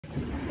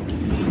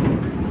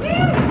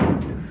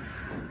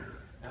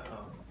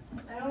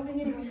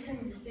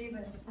trying to save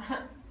us.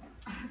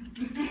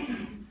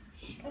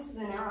 This is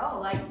an RO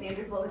like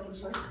Sandra Bullock and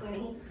George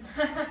Clooney.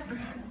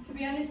 To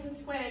be honest,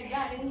 that's why I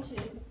got into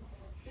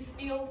this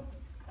field.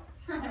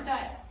 I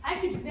thought I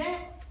could do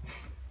that.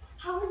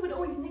 Hollywood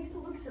always makes it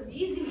look so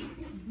easy.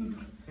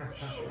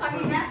 I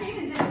mean, Matt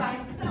Damon did it by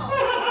himself.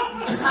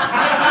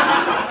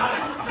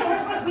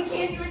 We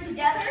can't do it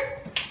together?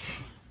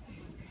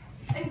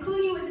 And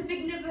Clooney was a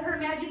figment of her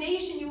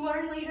imagination, you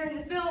learn later in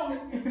the film.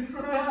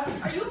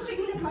 Are you a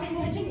figment of my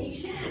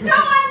imagination? No,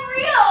 I'm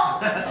real!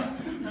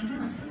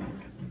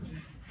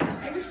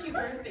 I wish you were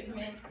a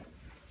figment.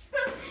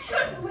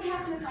 What would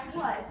happen if I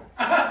was?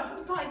 It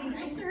would probably be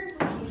nicer.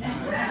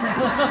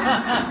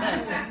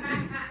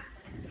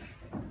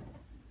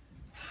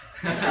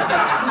 I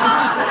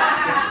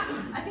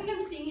think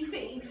I'm seeing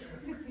things.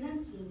 You're not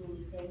seeing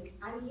anything.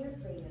 I'm here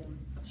for you.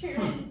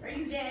 Sharon, are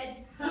you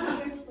dead? I'm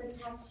here to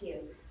protect you,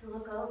 to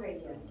look over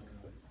you,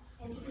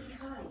 and to be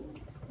kind.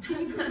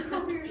 Can you look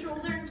over your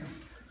shoulder?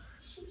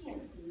 She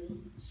can't see me.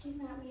 She's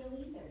not real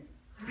either.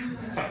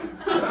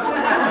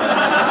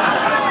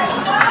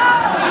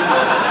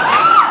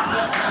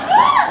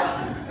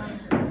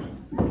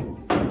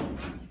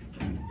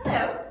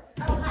 Hello.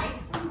 Oh, hi.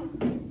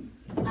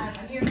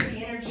 I'm here for the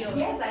interview.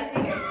 Yes, I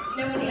figured.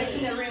 No one was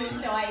in the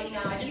room, so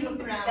I just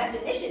looked around. That's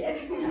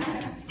initiative.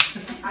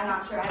 I'm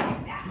not sure I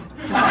like that.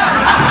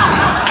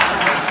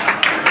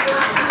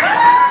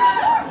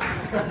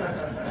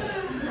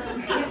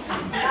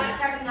 That's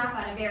starting off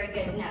on a very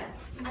good note.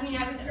 I mean,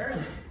 I was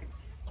early.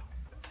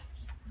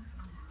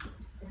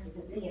 This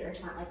isn't theater.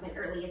 It's not like when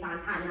early is on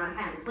time and on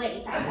time is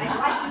late. I'd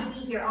like you to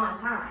be here on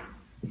time.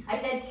 I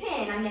said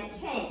 10, I meant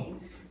 10.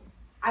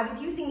 I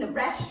was using the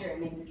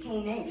restroom and you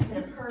came in. You could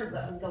have heard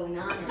what was going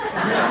on.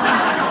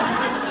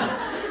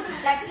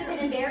 That could have been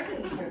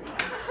embarrassing for me.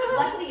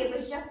 Luckily, it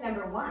was just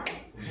number 1.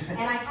 And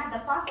I had the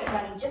faucet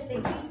running just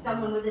in case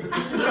someone was in the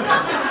When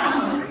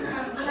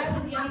I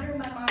was younger,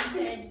 my mom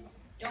said,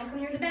 don't come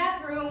near the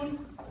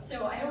bathroom.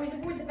 So I always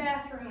avoid the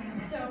bathroom.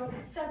 So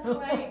that's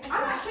why.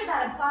 I'm not sure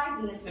that applies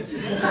in this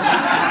situation.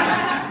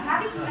 How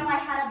did you know I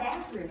had a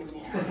bathroom in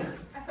there?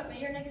 I put my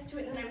ear next to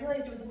it and then I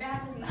realized it was a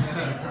bathroom and I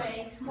ran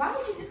away. Why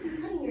would you just be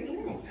putting your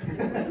ear next to it?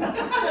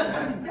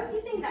 Don't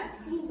you think that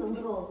seems a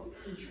little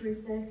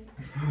intrusive,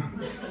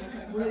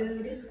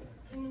 rude,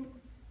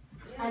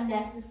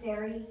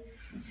 unnecessary?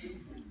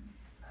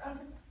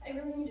 I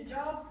really need a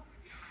job.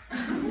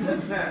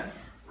 Okay,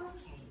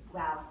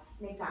 well,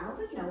 McDonald's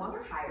is no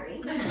longer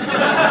hiring.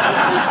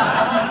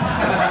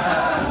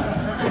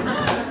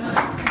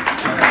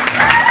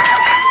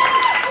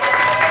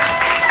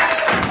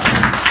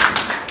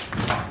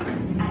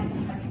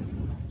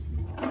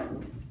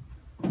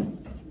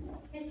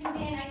 Miss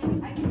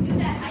Suzanne, I can do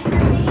that.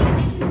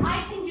 I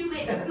can do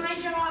it. It's my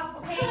job,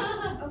 okay?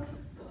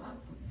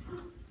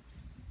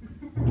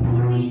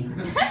 Please.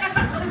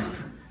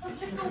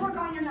 Just go work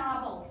on your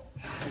novel.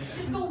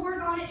 Just go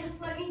work on it. Just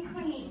let me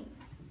clean.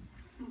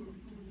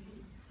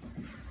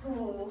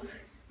 Oh.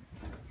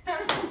 I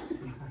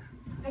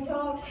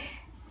don't.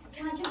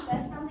 Can I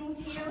confess something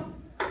to you?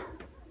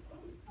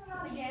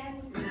 Not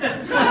again. It's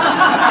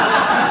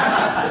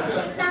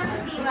not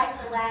going to be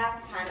like the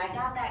last time. I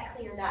got that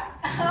cleared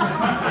up.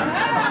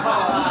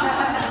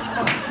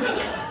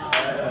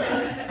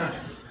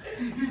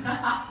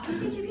 Do you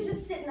think you could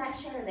just sit in that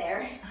chair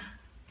there?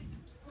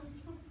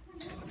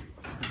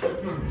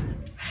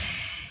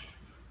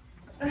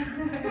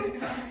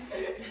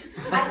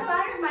 I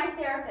fired my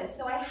therapist,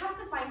 so I have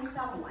to find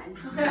someone.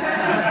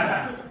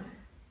 I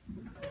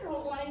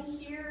don't want to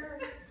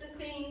hear the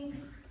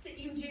things that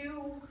you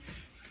do.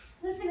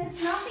 Listen,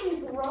 it's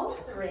nothing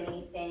gross or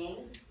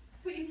anything.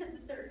 That's what you said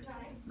the third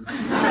time.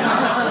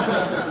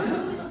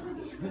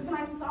 Listen,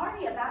 I'm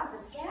sorry about the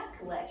scab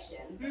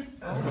collection.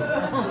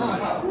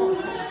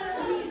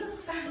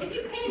 If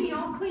you pay me,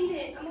 I'll clean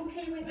it. I'm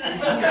okay with it.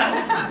 And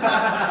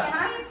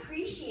I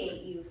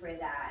appreciate you for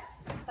that.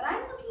 But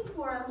I'm looking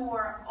for a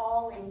more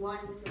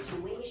all-in-one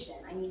situation.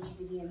 I need you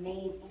to be a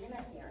maid and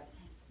a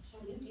therapist.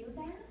 Can you do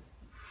that?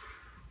 I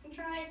can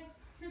try.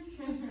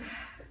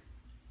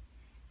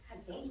 God,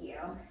 thank you.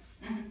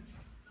 Thank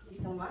you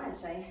so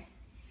much. I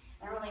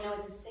don't really know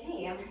what to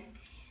say.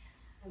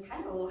 I'm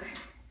kind of.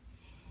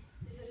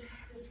 This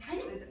is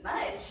kind of a bit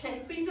much.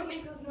 Please don't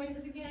make those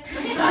noises again.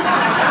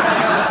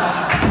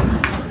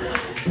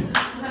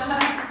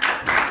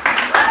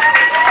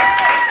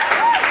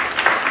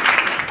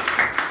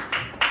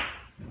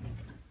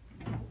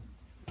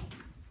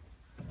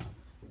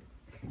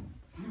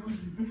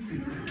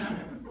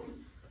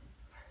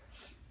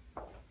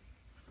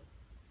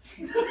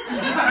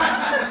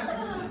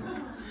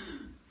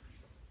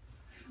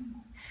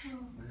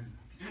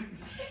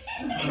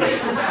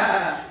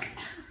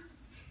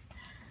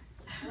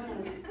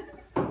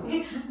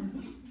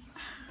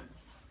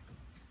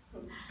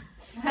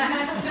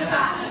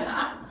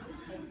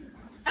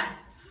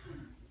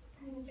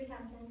 Mr.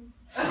 Thompson.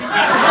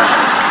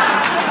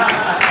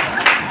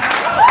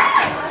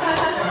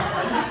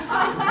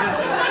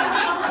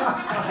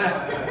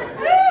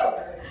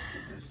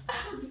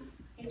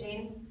 Hey,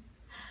 Jane.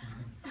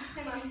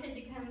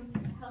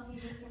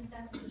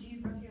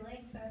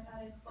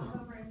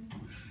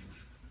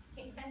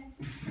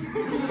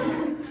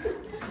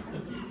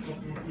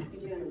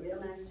 you're doing a real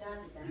nice job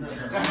with them.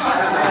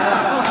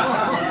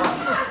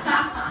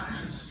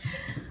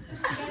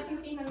 I got some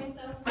clean on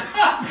myself. I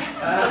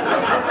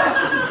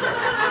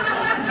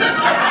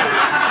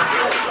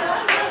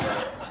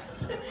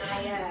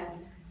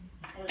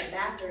have a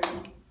bathroom.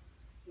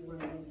 You want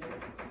to use it?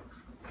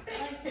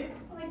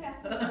 I like that.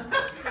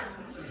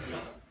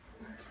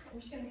 I'm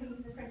just gonna come to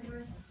the front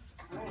door.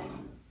 All right.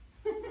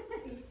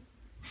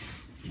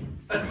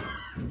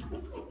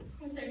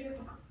 What's our deal?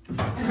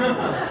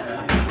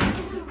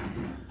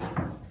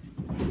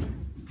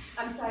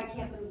 I'm sorry, I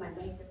can't move, my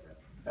legs are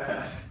broken.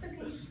 It's okay.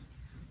 Do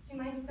you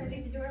mind if I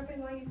leave the door open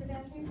while I use the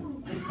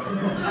bathroom?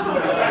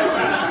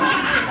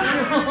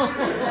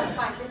 That's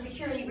fine, for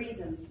security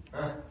reasons.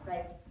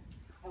 Right?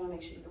 I want to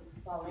make sure you don't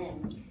fall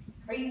in.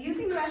 Are you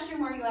using the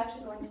restroom or are you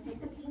actually going to take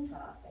the paint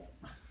off?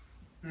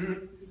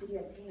 You said you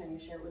had paint on your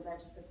shirt. Was that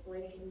just a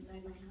ploy to get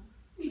inside my house?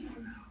 Yeah.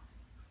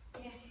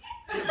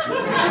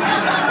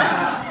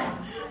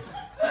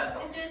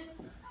 It's just,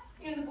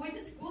 the boys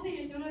at school, they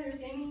just don't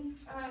understand me.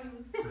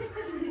 They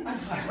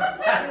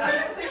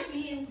push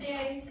me and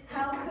say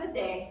How could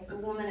they, a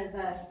woman of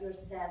your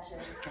stature?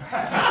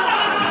 I'm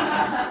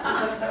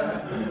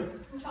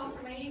tall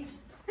for my age.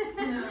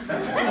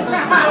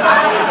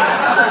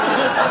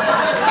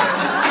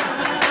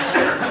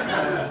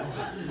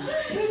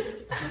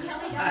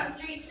 Kelly down the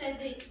street said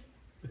that,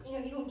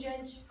 you don't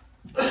judge.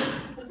 I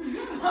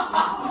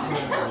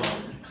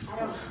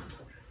don't.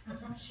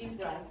 She's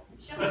right.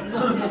 She also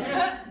told me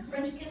that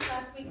French kiss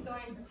last week, so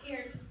I'm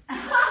prepared.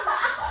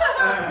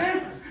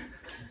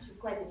 She's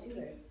quite the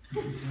tutor.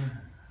 So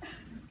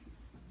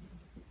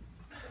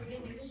we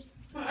didn't do this.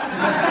 I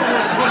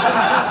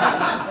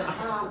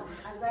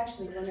was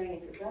actually wondering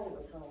if your brother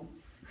was home.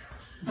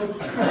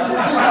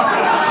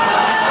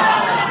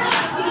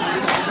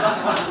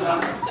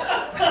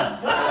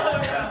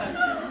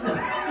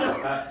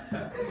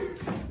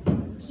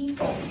 He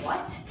said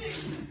what?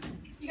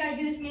 You gotta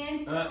do this,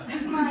 man.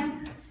 Come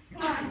on.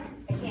 Come on.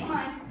 I can't. Come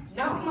on.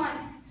 No. Come on.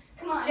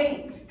 Come on. Jane.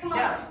 Come on.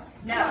 No.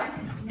 No. Come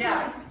on. No.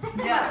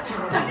 No. No.